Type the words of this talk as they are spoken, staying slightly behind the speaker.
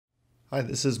Hi,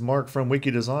 this is Mark from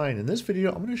Wiki Design. In this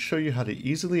video, I'm going to show you how to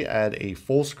easily add a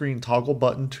full screen toggle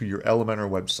button to your Elementor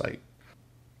website.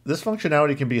 This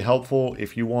functionality can be helpful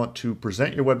if you want to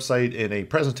present your website in a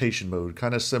presentation mode,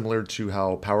 kind of similar to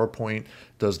how PowerPoint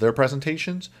does their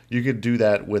presentations. You could do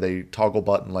that with a toggle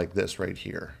button like this right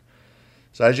here.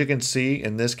 So as you can see,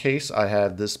 in this case, I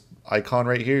have this icon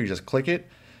right here. You just click it,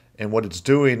 and what it's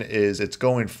doing is it's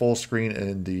going full screen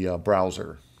in the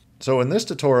browser. So in this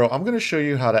tutorial, I'm going to show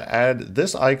you how to add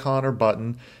this icon or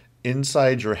button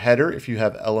inside your header if you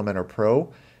have Elementor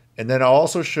Pro. And then I'll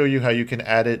also show you how you can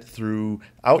add it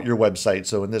throughout your website.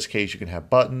 So in this case, you can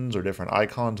have buttons or different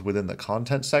icons within the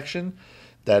content section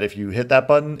that if you hit that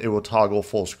button, it will toggle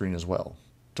full screen as well.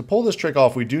 To pull this trick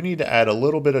off, we do need to add a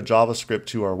little bit of JavaScript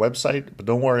to our website, but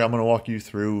don't worry, I'm going to walk you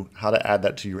through how to add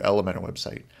that to your Elementor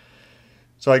website.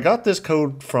 So I got this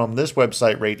code from this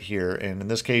website right here, and in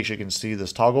this case you can see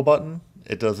this toggle button.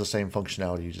 It does the same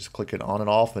functionality. You just click it on and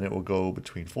off and it will go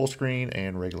between full screen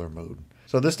and regular mode.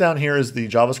 So this down here is the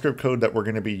JavaScript code that we're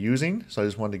going to be using. So I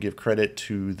just wanted to give credit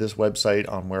to this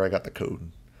website on where I got the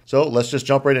code. So let's just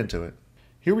jump right into it.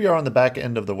 Here we are on the back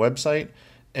end of the website,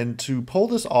 and to pull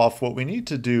this off, what we need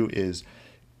to do is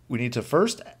we need to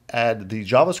first add the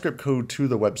JavaScript code to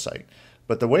the website.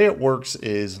 But the way it works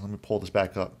is, let me pull this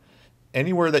back up.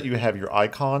 Anywhere that you have your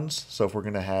icons, so if we're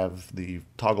going to have the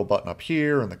toggle button up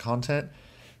here and the content,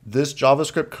 this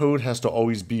JavaScript code has to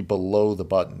always be below the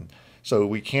button. So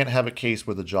we can't have a case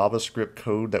where the JavaScript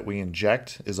code that we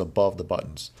inject is above the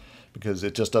buttons, because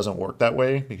it just doesn't work that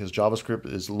way, because JavaScript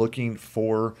is looking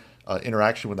for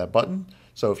interaction with that button.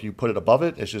 So if you put it above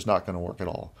it, it's just not going to work at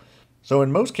all. So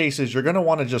in most cases, you're going to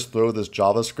want to just throw this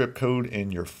JavaScript code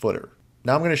in your footer.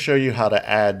 Now I'm going to show you how to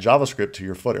add JavaScript to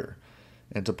your footer.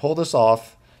 And to pull this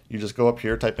off, you just go up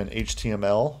here, type in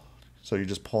HTML. So you're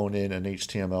just pulling in an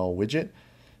HTML widget.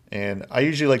 And I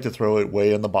usually like to throw it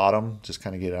way on the bottom, just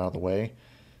kind of get it out of the way.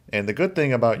 And the good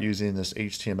thing about using this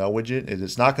HTML widget is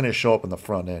it's not going to show up in the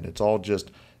front end. It's all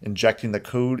just injecting the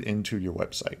code into your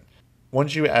website.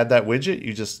 Once you add that widget,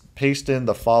 you just paste in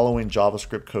the following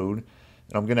JavaScript code.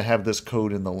 And I'm going to have this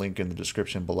code in the link in the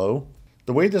description below.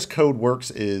 The way this code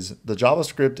works is the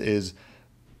JavaScript is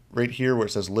right here where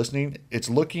it says listening. It's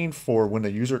looking for when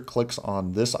the user clicks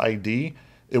on this ID,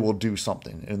 it will do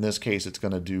something. In this case, it's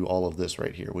going to do all of this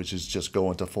right here, which is just go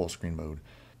into full screen mode.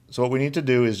 So what we need to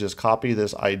do is just copy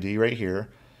this ID right here.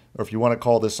 Or if you want to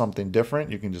call this something different,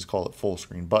 you can just call it full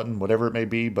screen button, whatever it may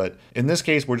be. But in this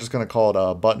case, we're just going to call it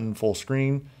a button full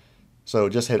screen. So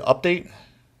just hit update,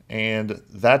 and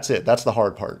that's it. That's the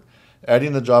hard part.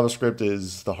 Adding the JavaScript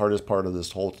is the hardest part of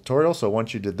this whole tutorial. So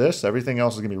once you did this, everything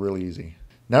else is going to be really easy.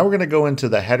 Now we're going to go into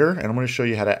the header, and I'm going to show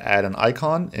you how to add an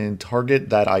icon and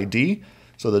target that ID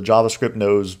so the JavaScript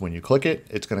knows when you click it,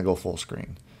 it's going to go full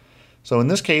screen. So in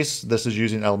this case, this is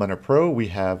using Elementor Pro. We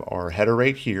have our header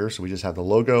right here, so we just have the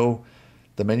logo,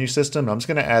 the menu system. I'm just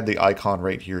going to add the icon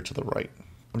right here to the right.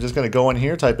 I'm just going to go in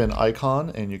here, type in icon,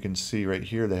 and you can see right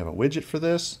here they have a widget for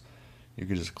this. You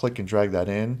can just click and drag that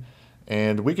in.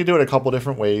 And we could do it a couple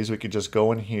different ways. We could just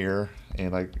go in here,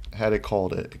 and I had it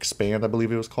called expand, I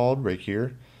believe it was called, right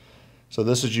here. So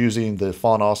this is using the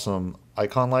Font Awesome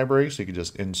icon library, so you can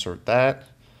just insert that.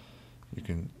 You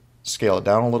can scale it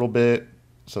down a little bit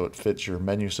so it fits your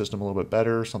menu system a little bit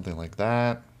better, something like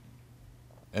that.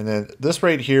 And then this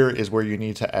right here is where you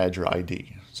need to add your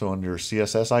ID. So under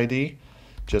CSS ID,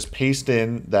 just paste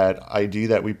in that ID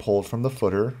that we pulled from the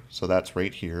footer. So that's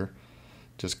right here.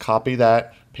 Just copy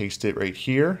that, paste it right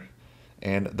here,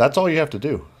 and that's all you have to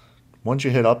do. Once you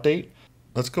hit update,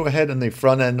 let's go ahead in the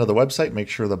front end of the website, make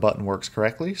sure the button works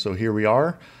correctly. So here we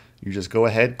are. You just go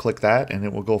ahead, click that, and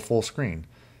it will go full screen.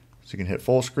 So you can hit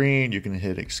full screen, you can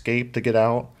hit escape to get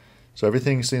out. So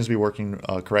everything seems to be working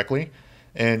correctly.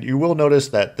 And you will notice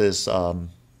that this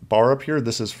bar up here,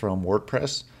 this is from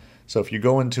WordPress. So if you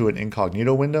go into an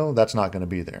incognito window, that's not going to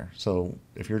be there. So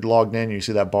if you're logged in, you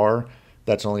see that bar,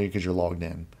 that's only because you're logged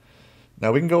in.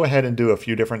 Now we can go ahead and do a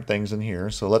few different things in here.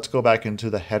 So let's go back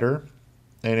into the header.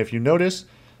 And if you notice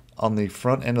on the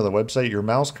front end of the website, your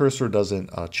mouse cursor doesn't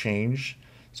change.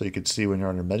 So you can see when you're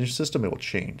on your menu system, it will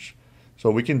change. So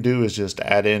what we can do is just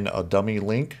add in a dummy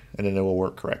link, and then it will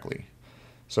work correctly.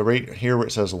 So right here where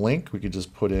it says link, we could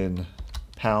just put in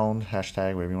pound,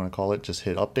 hashtag, whatever you want to call it, just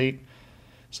hit update.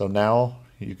 So now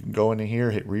you can go into here,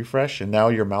 hit refresh, and now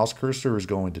your mouse cursor is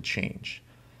going to change.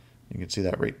 You can see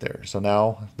that right there. So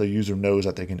now the user knows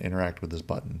that they can interact with this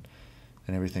button,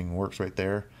 and everything works right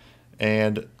there.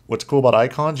 And what's cool about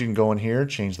icons, you can go in here,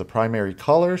 change the primary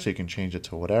color, so you can change it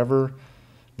to whatever.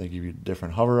 They give you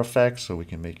different hover effects, so we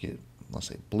can make it, let's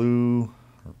say, blue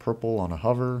or purple on a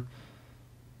hover.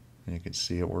 And you can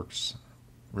see it works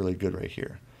really good right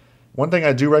here. One thing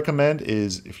I do recommend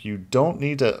is if you don't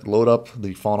need to load up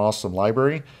the Font Awesome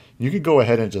library, you could go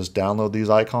ahead and just download these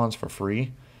icons for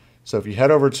free. So if you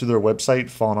head over to their website,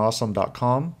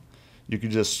 fontawesome.com, you can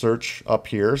just search up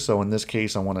here. So in this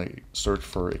case, I want to search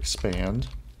for expand.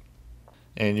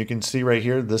 And you can see right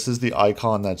here, this is the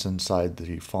icon that's inside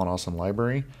the Font Awesome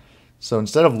library. So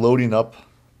instead of loading up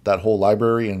that whole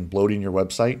library and loading your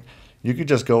website, you could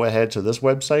just go ahead to this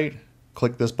website,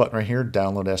 click this button right here,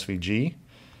 download SVG.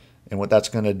 And what that's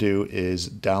going to do is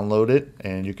download it,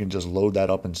 and you can just load that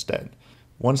up instead.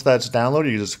 Once that's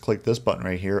downloaded, you just click this button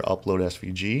right here, upload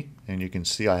SVG, and you can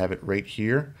see I have it right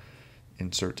here.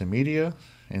 Insert to media,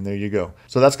 and there you go.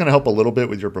 So that's going to help a little bit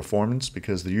with your performance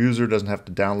because the user doesn't have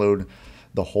to download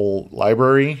the whole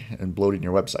library and load it in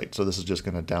your website. So this is just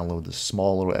going to download this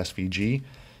small little SVG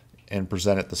and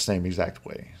present it the same exact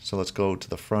way. So let's go to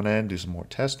the front end, do some more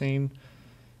testing.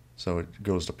 So it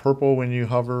goes to purple when you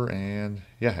hover, and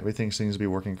yeah, everything seems to be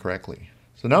working correctly.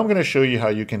 So now I'm going to show you how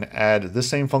you can add this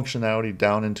same functionality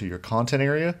down into your content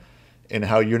area and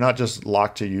how you're not just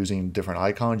locked to using different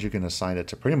icons. You can assign it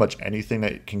to pretty much anything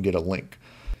that can get a link.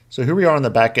 So here we are on the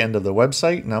back end of the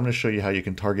website, and I'm going to show you how you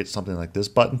can target something like this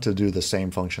button to do the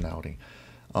same functionality.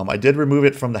 I did remove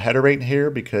it from the header right here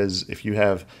because if you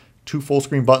have two full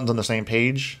screen buttons on the same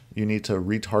page, you need to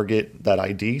retarget that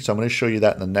ID. So I'm going to show you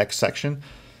that in the next section.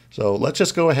 So let's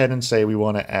just go ahead and say we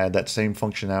want to add that same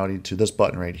functionality to this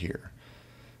button right here.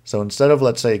 So instead of,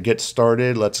 let's say, get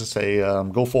started, let's just say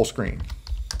go full screen.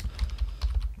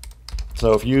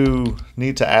 So if you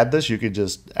need to add this, you could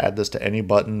just add this to any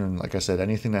button. And like I said,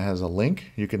 anything that has a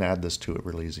link, you can add this to it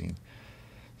really easy.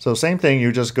 So same thing,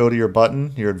 you just go to your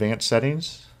button, your advanced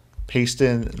settings, paste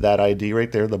in that ID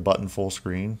right there, the button full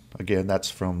screen. Again, that's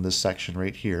from this section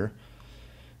right here.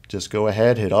 Just go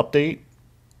ahead, hit update.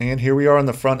 And here we are on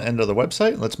the front end of the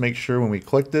website. Let's make sure when we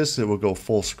click this, it will go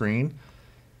full screen.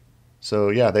 So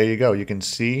yeah, there you go. You can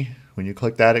see when you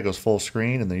click that, it goes full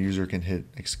screen and the user can hit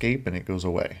escape and it goes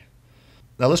away.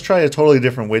 Now let's try a totally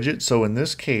different widget. So in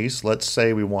this case, let's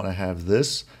say we want to have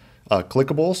this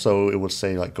clickable. So it would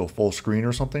say like go full screen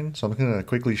or something. So I'm going to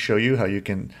quickly show you how you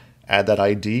can add that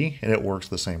ID and it works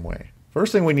the same way.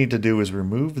 First thing we need to do is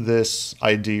remove this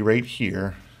ID right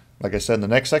here. Like I said, in the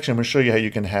next section, I'm going to show you how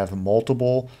you can have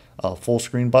multiple full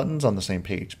screen buttons on the same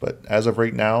page. But as of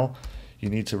right now, you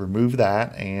need to remove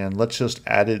that, and let's just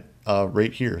add it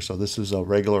right here. So this is a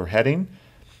regular heading,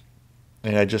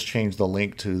 and I just changed the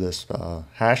link to this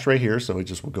hash right here, so it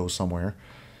just will go somewhere.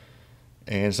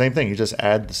 And same thing, you just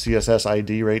add the CSS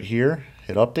ID right here,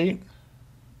 hit update.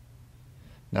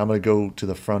 Now I'm going to go to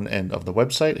the front end of the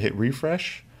website, hit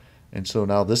refresh, and so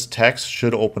now this text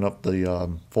should open up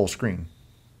the full screen.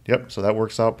 Yep, so that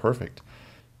works out perfect.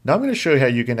 Now I'm going to show you how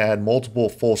you can add multiple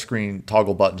full screen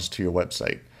toggle buttons to your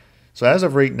website. So as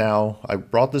of right now, I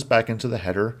brought this back into the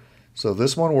header. So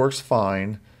this one works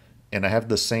fine, and I have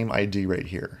the same ID right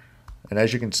here. And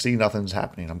as you can see, nothing's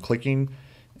happening. I'm clicking,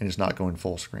 and it's not going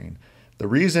full screen. The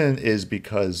reason is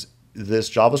because this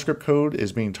JavaScript code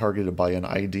is being targeted by an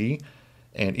ID,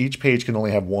 and each page can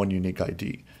only have one unique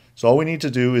ID. So all we need to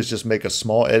do is just make a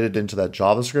small edit into that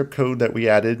JavaScript code that we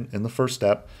added in the first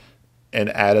step and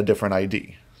add a different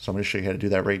ID. So I'm going to show you how to do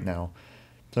that right now.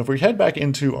 So if we head back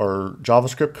into our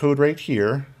JavaScript code right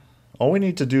here, all we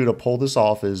need to do to pull this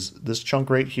off is this chunk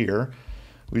right here.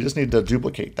 We just need to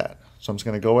duplicate that. So I'm just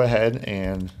going to go ahead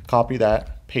and copy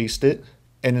that, paste it.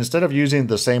 And instead of using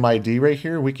the same ID right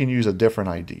here, we can use a different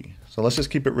ID. So let's just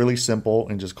keep it really simple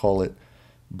and just call it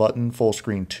button full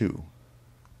screen 2.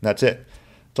 That's it.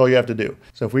 That's all you have to do.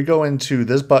 So if we go into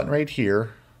this button right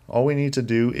here, all we need to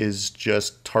do is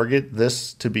just target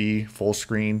this to be full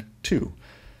screen 2.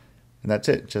 And that's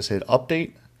it. Just hit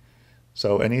update.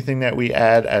 So anything that we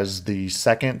add as the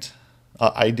second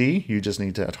ID, you just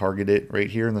need to target it right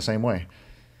here in the same way.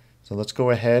 So let's go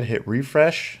ahead, hit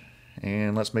refresh,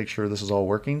 and let's make sure this is all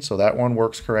working. So that one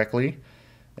works correctly.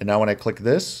 And now when I click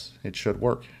this, it should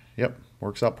work. Yep,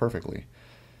 works out perfectly.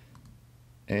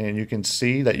 And you can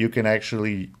see that you can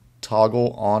actually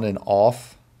toggle on and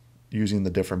off using the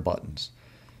different buttons.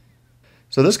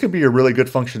 So this could be a really good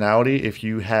functionality if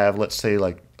you have, let's say,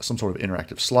 like some sort of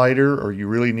interactive slider, or you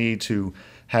really need to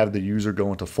have the user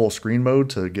go into full screen mode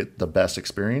to get the best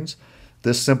experience.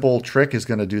 This simple trick is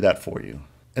going to do that for you.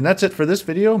 And that's it for this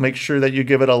video. Make sure that you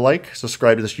give it a like,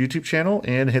 subscribe to this YouTube channel,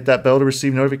 and hit that bell to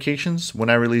receive notifications when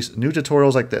I release new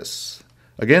tutorials like this.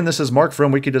 Again, this is Mark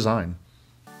from Wiki Design.